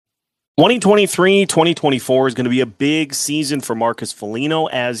2023-2024 is going to be a big season for Marcus Foligno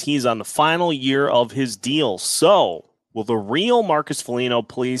as he's on the final year of his deal. So, will the real Marcus Foligno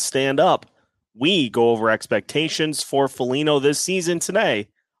please stand up? We go over expectations for Foligno this season today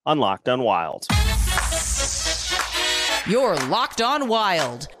on Locked On Wild. You're Locked On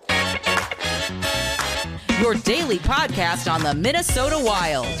Wild, your daily podcast on the Minnesota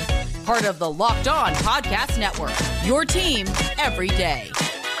Wild. Part of the Locked On Podcast Network, your team every day.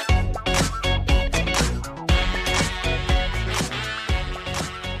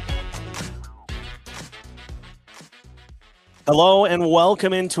 Hello and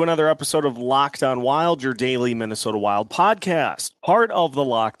welcome into another episode of Locked On Wild, your daily Minnesota Wild podcast, part of the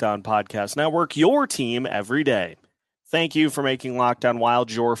Locked On Podcast Network, your team every day. Thank you for making Locked On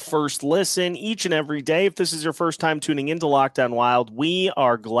Wild your first listen each and every day. If this is your first time tuning into Locked On Wild, we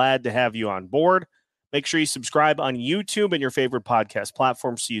are glad to have you on board. Make sure you subscribe on YouTube and your favorite podcast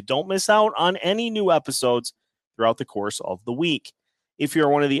platform so you don't miss out on any new episodes throughout the course of the week. If you're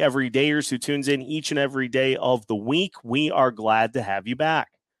one of the everydayers who tunes in each and every day of the week, we are glad to have you back.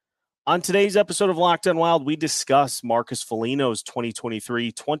 On today's episode of Locked On Wild, we discuss Marcus Foligno's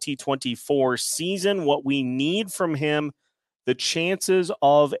 2023-2024 season, what we need from him, the chances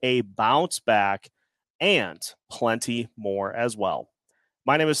of a bounce back, and plenty more as well.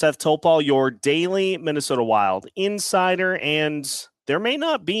 My name is Seth Topal, your daily Minnesota Wild insider, and there may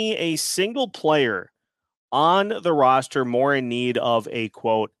not be a single player on the roster more in need of a,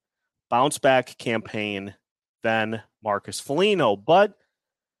 quote, bounce back campaign than Marcus Foligno. But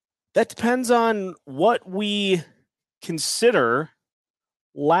that depends on what we consider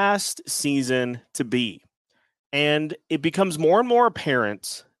last season to be. And it becomes more and more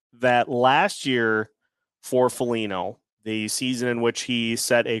apparent that last year for Foligno, the season in which he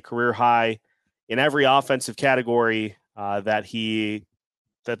set a career high in every offensive category that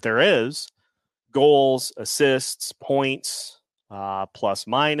there is, goals, assists, points, plus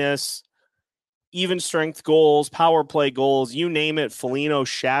minus, even strength goals, power play goals, you name it. Foligno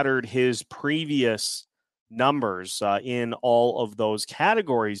shattered his previous numbers in all of those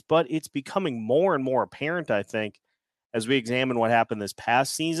categories. But it's becoming more and more apparent, I think, as we examine what happened this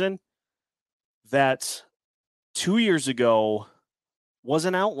past season, that 2 years ago was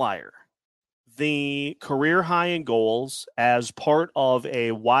an outlier. The career high in goals as part of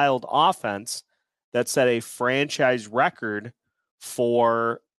a Wild offense that set a franchise record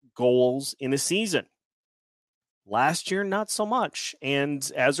for goals in a season. Last year, not so much. And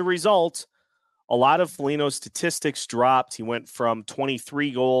as a result, a lot of Foligno's statistics dropped. He went from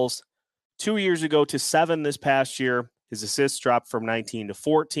 23 goals 2 years ago to 7 this past year. His assists dropped from 19 to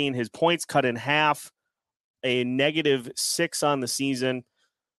 14. His points cut in half, a -6 on the season.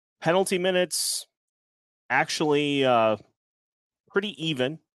 Penalty minutes, actually pretty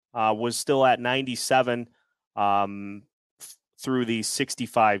even. Was still at 97 through the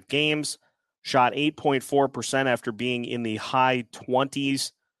 65 games. Shot 8.4% after being in the high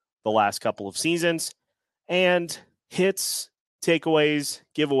 20s the last couple of seasons. And hits, takeaways,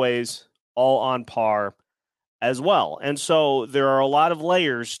 giveaways, all on par as well. And so there are a lot of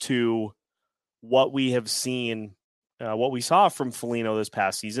layers to what we have seen, what we saw from Foligno this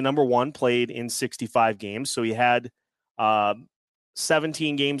past season. Number one, played in 65 games. So he had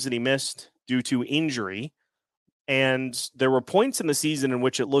 17 games that he missed due to injury. And there were points in the season in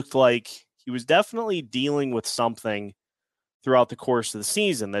which it looked like he was definitely dealing with something throughout the course of the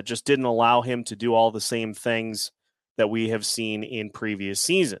season that just didn't allow him to do all the same things that we have seen in previous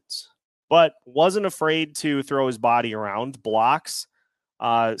seasons. But wasn't afraid to throw his body around. Blocks,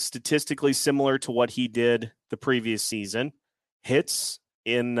 statistically similar to what he did the previous season. Hits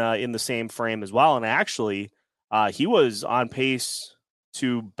in the same frame as well. And actually, he was on pace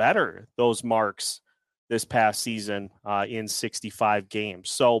to better those marks this past season in 65 games.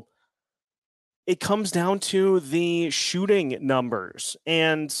 So it comes down to the shooting numbers,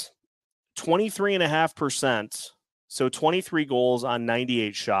 and 23.5%. So 23 goals on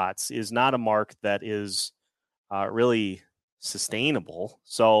 98 shots is not a mark that is really sustainable.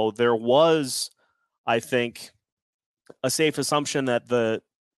 So there was, I think, a safe assumption that the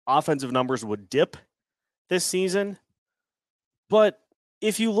offensive numbers would dip this season. But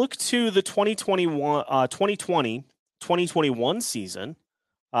if you look to the 2021 season,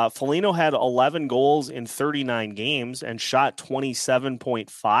 Foligno had 11 goals in 39 games and shot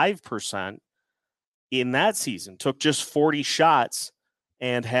 27.5% in that season. Took just 40 shots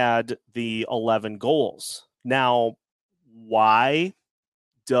and had the 11 goals. Now, what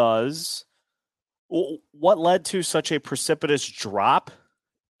led to such a precipitous drop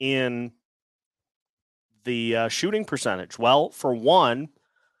in the shooting percentage? Well, for one,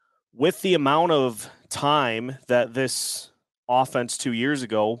 with the amount of time that this offense 2 years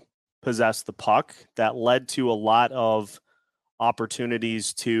ago possessed the puck, that led to a lot of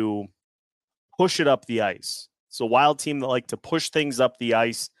opportunities to push it up the ice. It's a Wild team that like to push things up the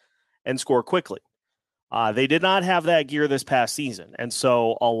ice and score quickly. They did not have that gear this past season. And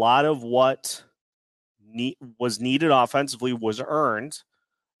so a lot of what was needed offensively was earned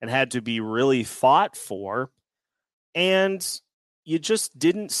and had to be really fought for. And you just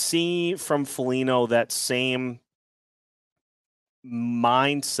didn't see from Foligno that same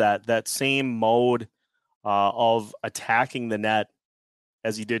mindset, that same mode of attacking the net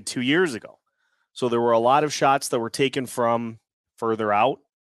as he did 2 years ago. So there were a lot of shots that were taken from further out,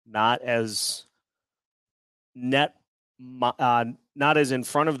 not as not as in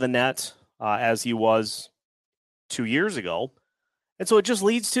front of the net as he was 2 years ago. And so it just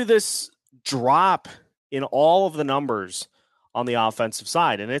leads to this drop in all of the numbers on the offensive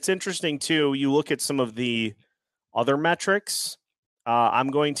side. And it's interesting, too, you look at some of the other metrics. I'm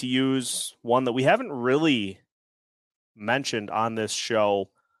going to use one that we haven't really mentioned on this show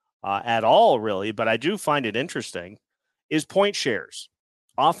at all, really, but I do find it interesting, is point shares.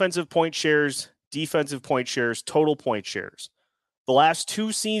 Offensive point shares, defensive point shares, total point shares. The last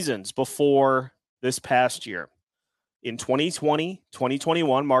 2 seasons before this past year, in 2020,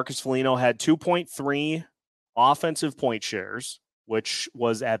 2021, Marcus Foligno had 2.3 offensive point shares, which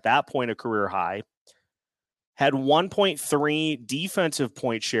was at that point a career high, had 1.3 defensive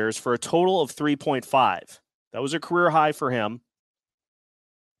point shares for a total of 3.5. That was a career high for him.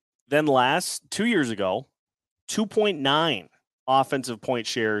 Then 2 years ago, 2.9 offensive point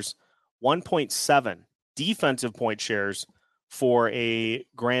shares, 1.7 defensive point shares for a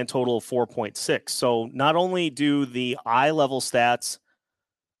grand total of 4.6. So not only do the eye level stats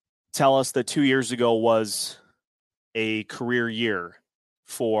tell us that 2 years ago was a career year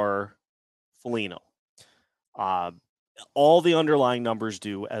for Foligno, all the underlying numbers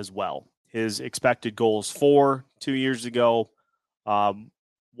do as well. His expected goals for 2 years ago,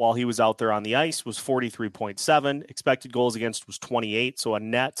 while he was out there on the ice, was 43.7. Expected goals against was 28, so a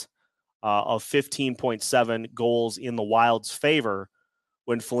net of 15.7 goals in the Wild's favor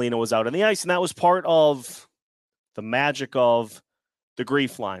when Foligno was out on the ice. And that was part of the magic of the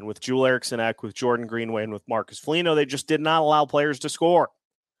grief line with Joel Eriksson-Ek, with Jordan Greenway, and with Marcus Foligno. They just did not allow players to score.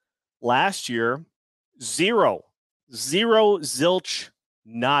 Last year, zero, zilch,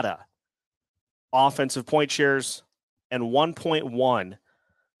 nada. Offensive point shares and 1.1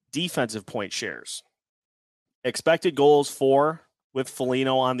 defensive point shares. Expected goals for with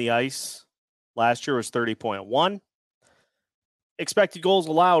Foligno on the ice last year was 30.1. Expected goals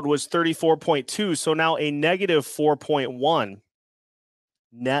allowed was 34.2. So now a negative 4.1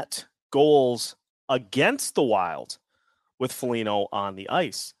 net goals against the Wild with Foligno on the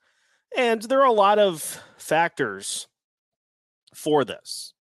ice. And there are a lot of factors for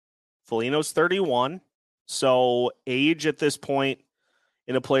this. Foligno's 31, so age at this point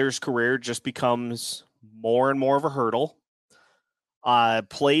in a player's career just becomes more and more of a hurdle.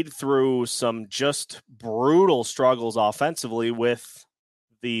 Played through some just brutal struggles offensively with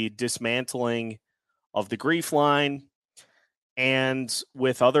the dismantling of the grief line and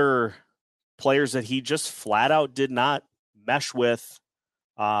with other players that he just flat out did not mesh with.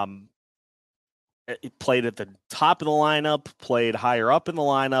 It played at the top of the lineup, played higher up in the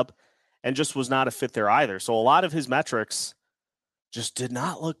lineup, and just was not a fit there either. So a lot of his metrics just did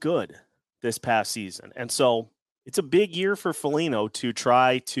not look good this past season. And so it's a big year for Foligno to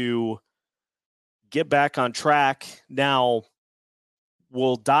try to get back on track. Now,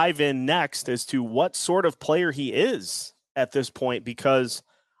 we'll dive in next as to what sort of player he is at this point, because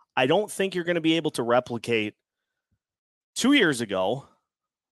I don't think you're going to be able to replicate 2 years ago,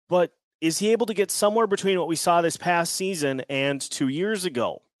 but is he able to get somewhere between what we saw this past season and 2 years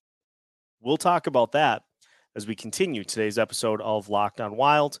ago? We'll talk about that as we continue today's episode of Locked On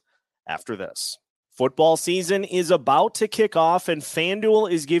Wild after this. Football season is about to kick off, and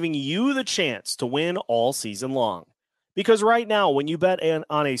FanDuel is giving you the chance to win all season long. Because right now, when you bet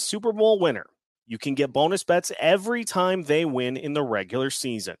on a Super Bowl winner, you can get bonus bets every time they win in the regular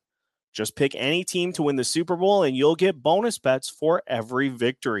season. Just pick any team to win the Super Bowl, and you'll get bonus bets for every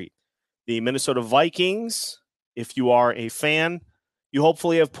victory. The Minnesota Vikings, if you are a fan, you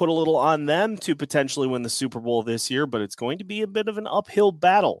hopefully have put a little on them to potentially win the Super Bowl this year, but it's going to be a bit of an uphill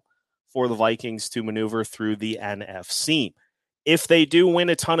battle for the Vikings to maneuver through the NFC. If they do win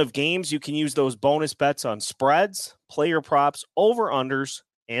a ton of games, you can use those bonus bets on spreads, player props, over-unders,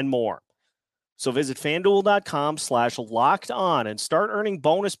 and more. So visit FanDuel.com/lockedon and start earning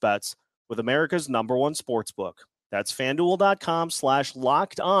bonus bets with America's #1 sportsbook. That's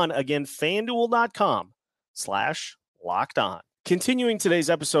FanDuel.com/LockedOn. Again, FanDuel.com/LockedOn. Continuing today's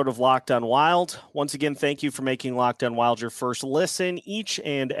episode of Locked On Wild. Once again, thank you for making Locked On Wild your first listen each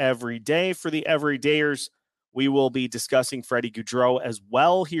and every day. For the everydayers, we will be discussing Freddie Gaudreau as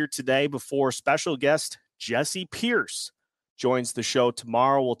well here today before special guest Jesse Pierce joins the show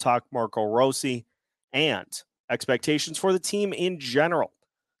tomorrow. We'll talk Marco Rossi and expectations for the team in general.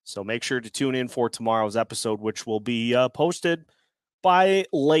 So make sure to tune in for tomorrow's episode, which will be posted by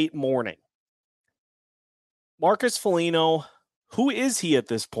late morning. Marcus Foligno, who is he at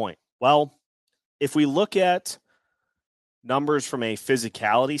this point? Well, if we look at numbers from a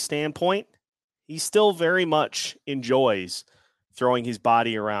physicality standpoint, he still very much enjoys throwing his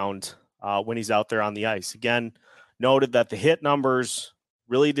body around when he's out there on the ice. Again, noted that the hit numbers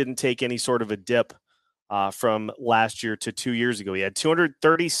really didn't take any sort of a dip from last year to 2 years ago. He had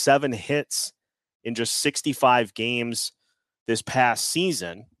 237 hits in just 65 games this past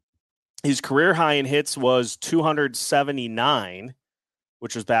season. His career high in hits was 279,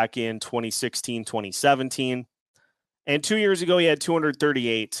 which was back in 2016, 2017. And 2 years ago, he had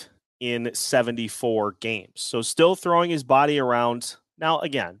 238 in 74 games. So still throwing his body around. Now,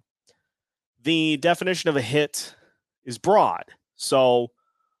 again, the definition of a hit is broad. So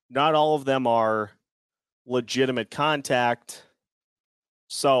not all of them are legitimate contact.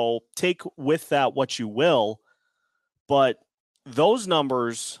 So take with that what you will. But those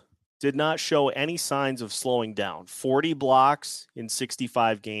numbers did not show any signs of slowing down. 40 blocks in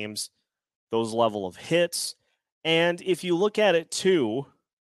 65 games, those level of hits. And if you look at it too,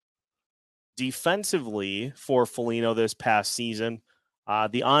 defensively for Foligno this past season,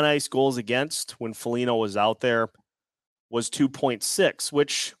 the on-ice goals against when Foligno was out there was 2.6,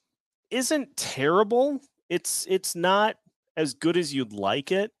 which isn't terrible. It's not as good as you'd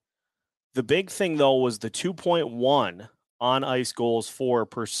like it. The big thing, though, was the 2.1 on-ice goals for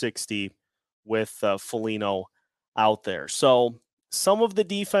per 60 with Foligno out there. So some of the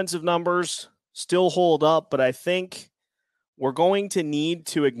defensive numbers still hold up, but I think we're going to need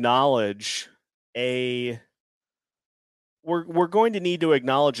to acknowledge a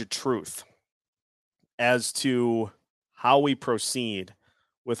truth as to how we proceed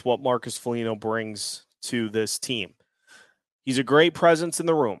with what Marcus Foligno brings to this team. He's a great presence in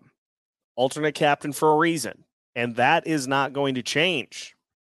the room, alternate captain for a reason, and that is not going to change.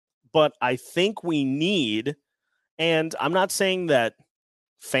 But I think we need, and I'm not saying that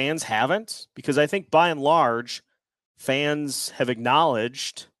fans haven't, because I think by and large, fans have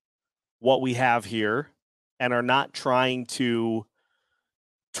acknowledged what we have here and are not trying to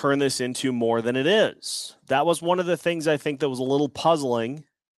turn this into more than it is. That was one of the things I think that was a little puzzling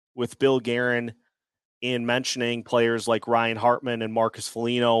with Bill Guerin in mentioning players like Ryan Hartman and Marcus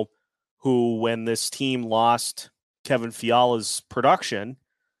Foligno, who, when this team lost Kevin Fiala's production,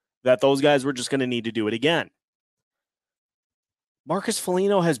 that those guys were just going to need to do it again. Marcus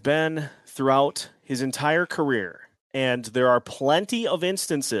Foligno has been throughout his entire career, and there are plenty of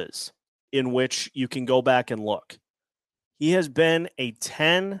instances in which you can go back and look. He has been a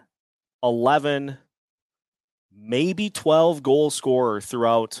 10, 11, maybe 12 goal scorer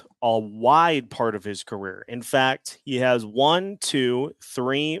throughout a wide part of his career. In fact, he has 4.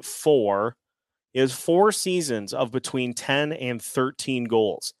 He has 4 seasons of between 10 and 13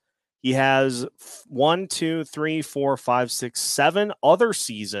 goals. He has 7 other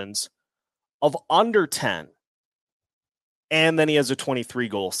seasons of under 10. And then he has a 23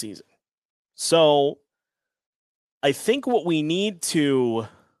 goal season. So I think what we need to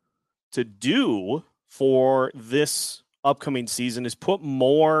do for this upcoming season is put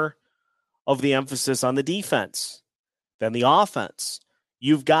more of the emphasis on the defense than the offense.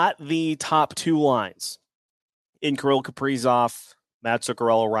 You've got the top 2 lines in Kirill Kaprizov, Matt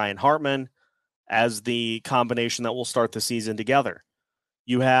Zuccarello, Ryan Hartman as the combination that will start the season together.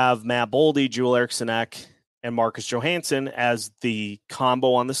 You have Matt Boldy, Joel Eriksson-Ek, and Marcus Johansson as the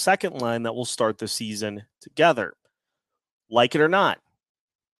combo on the second line that will start the season together. Like it or not.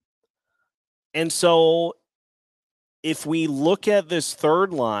 And so if we look at this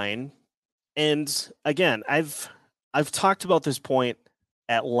third line, and again, I've talked about this point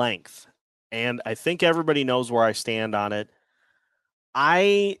at length, and I think everybody knows where I stand on it.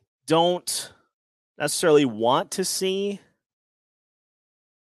 I don't necessarily want to see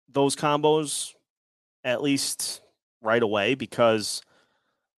those combos at least right away, because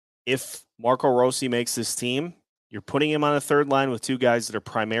if Marco Rossi makes this team, you're putting him on a third line with 2 guys that are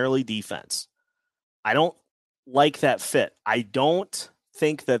primarily defense. I don't like that fit. I don't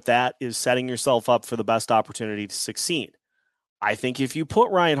think that is setting yourself up for the best opportunity to succeed. I think if you put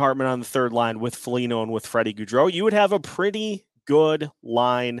Ryan Hartman on the third line with Foligno and with Freddie Gaudreau, you would have a pretty good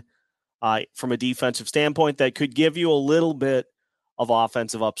line from a defensive standpoint that could give you a little bit of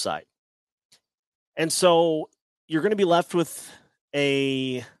offensive upside. And so you're going to be left with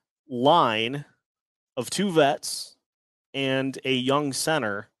a line of two vets and a young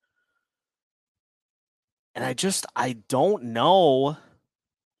center. And I don't know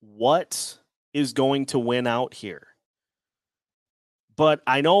what is going to win out here. But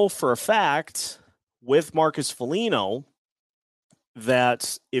I know for a fact with Marcus Foligno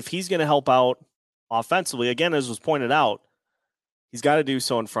that if he's going to help out offensively, again, as was pointed out, he's got to do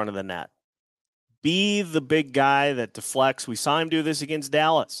so in front of the net. Be the big guy that deflects. We saw him do this against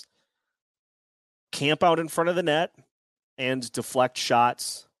Dallas. Camp out in front of the net and deflect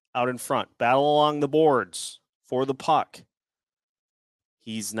shots out in front. Battle along the boards for the puck.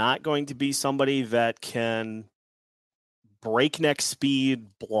 He's not going to be somebody that can breakneck speed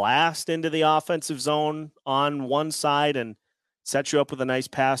blast into the offensive zone on one side and set you up with a nice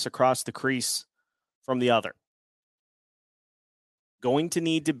pass across the crease from the other. Going to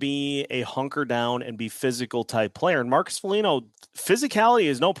need to be a hunker down and be physical type player. And Marcus Foligno, physicality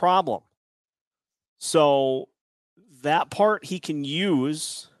is no problem. So that part he can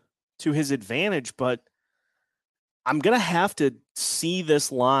use to his advantage, but I'm going to have to see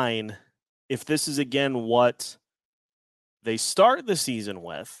this line if this is, again, what they start the season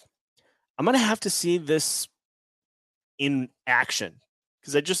with. I'm going to have to see this in action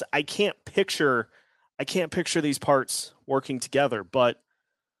because I can't picture these parts working together. But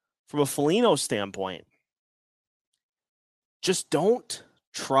from a Foligno standpoint, just don't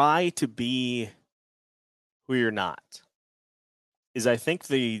try to be who you're not. Is I think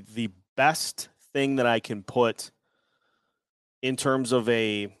the best thing that I can put in terms of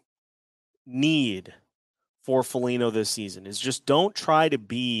a need for Foligno this season is just don't try to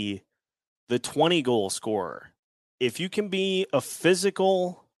be the 20-goal scorer. If you can be a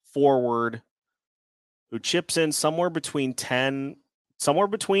physical forward who chips in somewhere between 10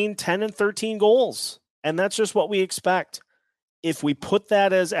 and 13 goals, and that's just what we expect. If we put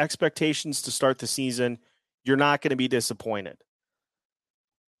that as expectations to start the season, you're not going to be disappointed.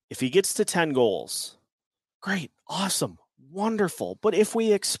 If he gets to 10 goals, great, awesome, wonderful. But if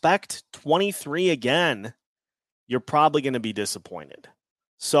we expect 23 again, you're probably going to be disappointed.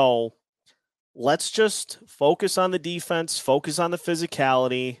 So let's just focus on the defense, focus on the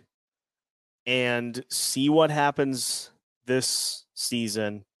physicality, and see what happens this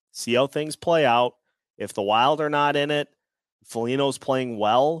season. See how things play out. If the Wild are not in it, Foligno's playing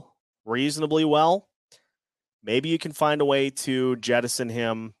well, reasonably well, maybe you can find a way to jettison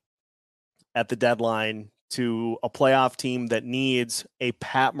him at the deadline to a playoff team that needs a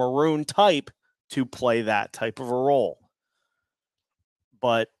Pat Maroon type to play that type of a role.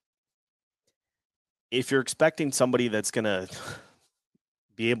 But if you're expecting somebody that's going to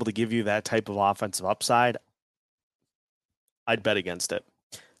be able to give you that type of offensive upside, I'd bet against it.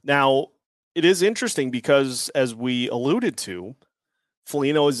 Now, it is interesting because, as we alluded to,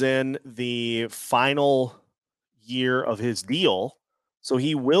 Foligno is in the final year of his deal, so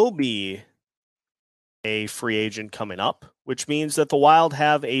he will be a free agent coming up, which means that the Wild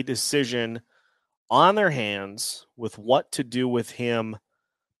have a decision on their hands with what to do with him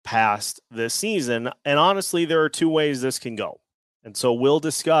past this season. And honestly, there are two ways this can go. And so we'll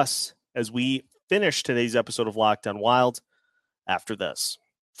discuss as we finish today's episode of Locked On Wild after this.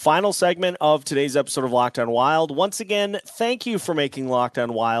 Final segment of today's episode of Locked On Wild. Once again, thank you for making Locked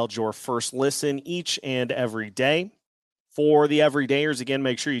On Wild your first listen each and every day. For the everydayers, again,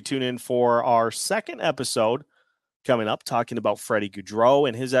 make sure you tune in for our second episode coming up, talking about Freddie Gaudreau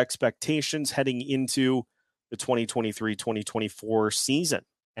and his expectations heading into the 2023-2024 season.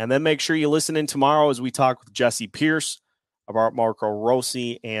 And then make sure you listen in tomorrow as we talk with Jesse Pierce about Marco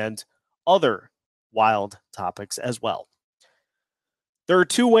Rossi and other Wild topics as well. There are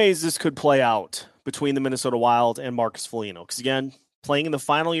two ways this could play out between the Minnesota Wild and Marcus Foligno. Because again, playing in the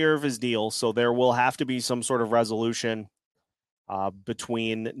final year of his deal, so there will have to be some sort of resolution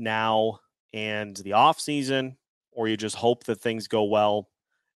between now and the offseason, or you just hope that things go well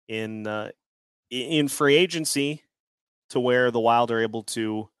in free agency to where the Wild are able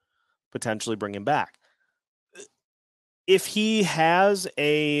to potentially bring him back. If he has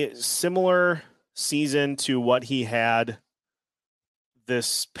a similar season to what he had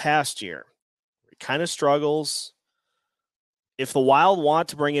this past year, he kind of struggles. If the Wild want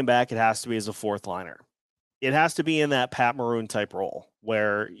to bring him back, it has to be as a fourth liner. It has to be in that Pat Maroon type role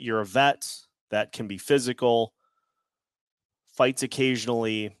where you're a vet that can be physical, fights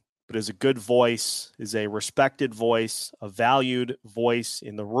occasionally, but is a good voice, is a respected voice, a valued voice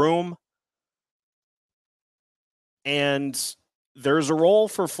in the room. And there's a role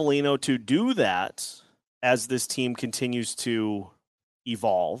for Foligno to do that as this team continues to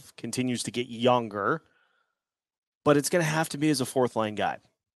evolve, continues to get younger. But it's going to have to be as a fourth line guy.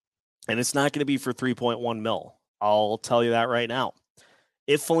 And it's not going to be for 3.1 mil. I'll tell you that right now.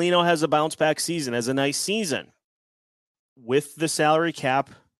 If Foligno has a bounce back season, has a nice season, with the salary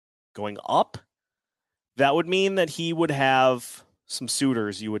cap going up, that would mean that he would have some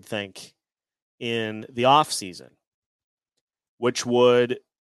suitors, you would think, in the offseason, which would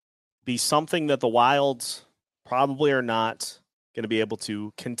be something that the Wilds probably are not going to be able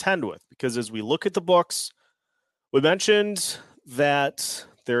to contend with. Because as we look at the books, we mentioned that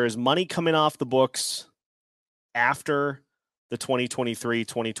there is money coming off the books after the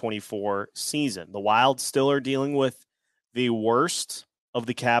 2023-2024 season. The Wild still are dealing with the worst of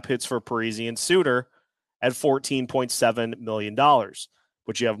the cap hits for Parise and Suter at $14.7 million.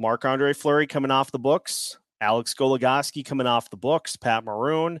 But you have Marc-Andre Fleury coming off the books, Alex Goligoski coming off the books, Pat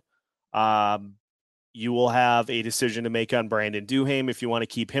Maroon. You will have a decision to make on Brandon Duhaime if you want to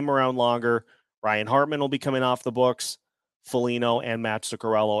keep him around longer. Ryan Hartman will be coming off the books, Foligno and Matt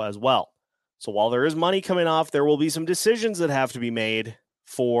Zuccarello as well. So while there is money coming off, there will be some decisions that have to be made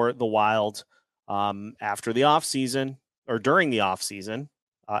for the Wild after the offseason or during the offseason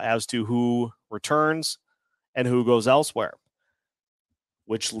as to who returns and who goes elsewhere,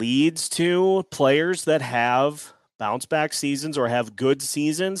 which leads to players that have bounce back seasons or have good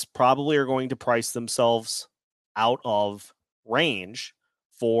seasons probably are going to price themselves out of range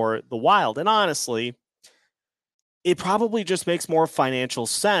for the Wild. And honestly, it probably just makes more financial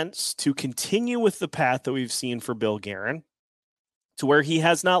sense to continue with the path that we've seen for Bill Guerin, to where he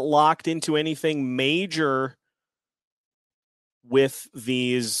has not locked into anything major with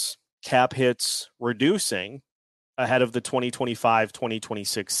these cap hits reducing ahead of the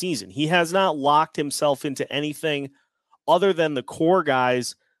 2025-2026 season. He has not locked himself into anything other than the core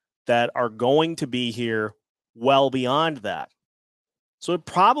guys that are going to be here well beyond that. So it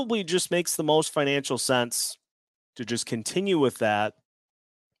probably just makes the most financial sense to just continue with that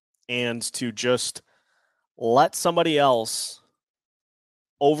and to just let somebody else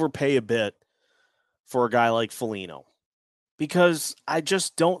overpay a bit for a guy like Foligno. Because I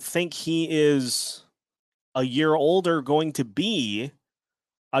just don't think he is a year older going to be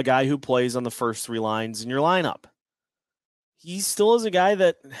a guy who plays on the first three lines in your lineup. He still is a guy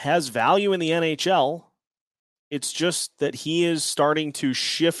that has value in the NHL. It's just that he is starting to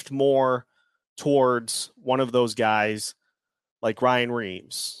shift more towards one of those guys like Ryan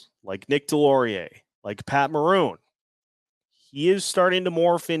Reeves, like Nick Delorier, like Pat Maroon. He is starting to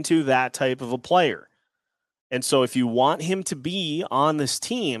morph into that type of a player. And so if you want him to be on this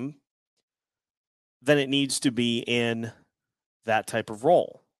team, then it needs to be in that type of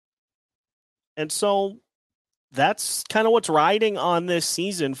role. And so that's kind of what's riding on this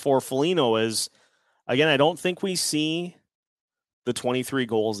season for Foligno is, again, I don't think we see the 23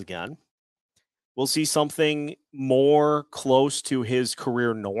 goals again. We'll see something more close to his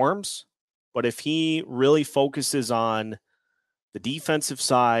career norms. But if he really focuses on the defensive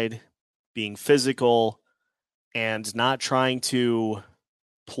side, being physical, and not trying to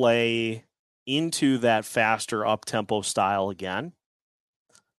play into that faster up-tempo style again,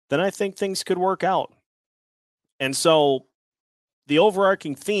 then I think things could work out. And so the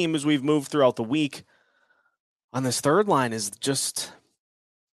overarching theme as we've moved throughout the week on this third line is just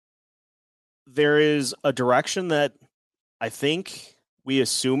there is a direction that I think we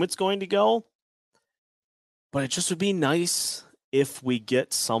assume it's going to go, but it just would be nice if we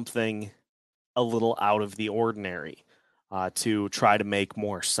get something a little out of the ordinary to try to make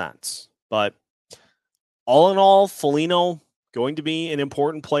more sense. But all in all, Foligno going to be an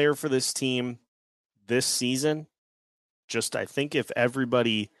important player for this team this season. Just, I think if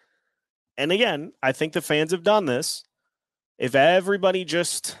everybody, and again, I think the fans have done this, if everybody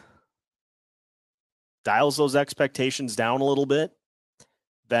just dials those expectations down a little bit,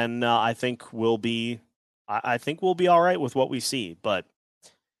 then I think we'll be all right with what we see. But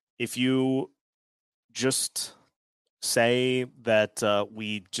if you just say that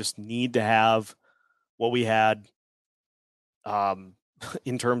we just need to have what we had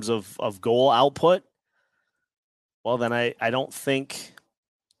in terms of goal output, well, then I don't think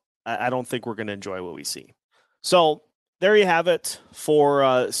we're going to enjoy what we see. So there you have it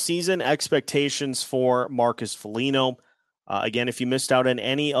for season expectations for Marcus Foligno. Again, if you missed out on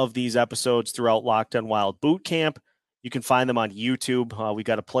any of these episodes throughout Locked On Wild Boot Camp, you can find them on YouTube. We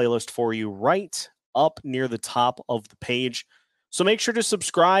got a playlist for you right up near the top of the page. So make sure to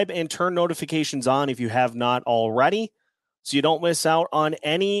subscribe and turn notifications on if you have not already, so you don't miss out on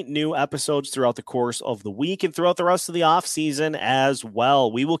any new episodes throughout the course of the week and throughout the rest of the off season as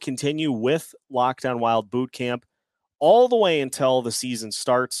well. We will continue with Lockdown Wild Boot Camp all the way until the season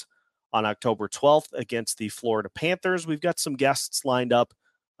starts on October 12th against the Florida Panthers. We've got some guests lined up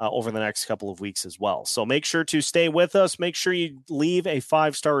over the next couple of weeks as well. So make sure to stay with us. Make sure you leave a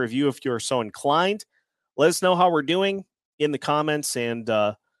 5-star review if you're so inclined. Let us know how we're doing in the comments. And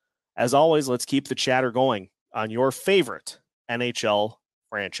as always, let's keep the chatter going on your favorite NHL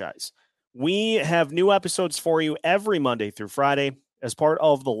franchise. We have new episodes for you every Monday through Friday as part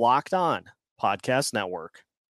of the Locked On Podcast Network.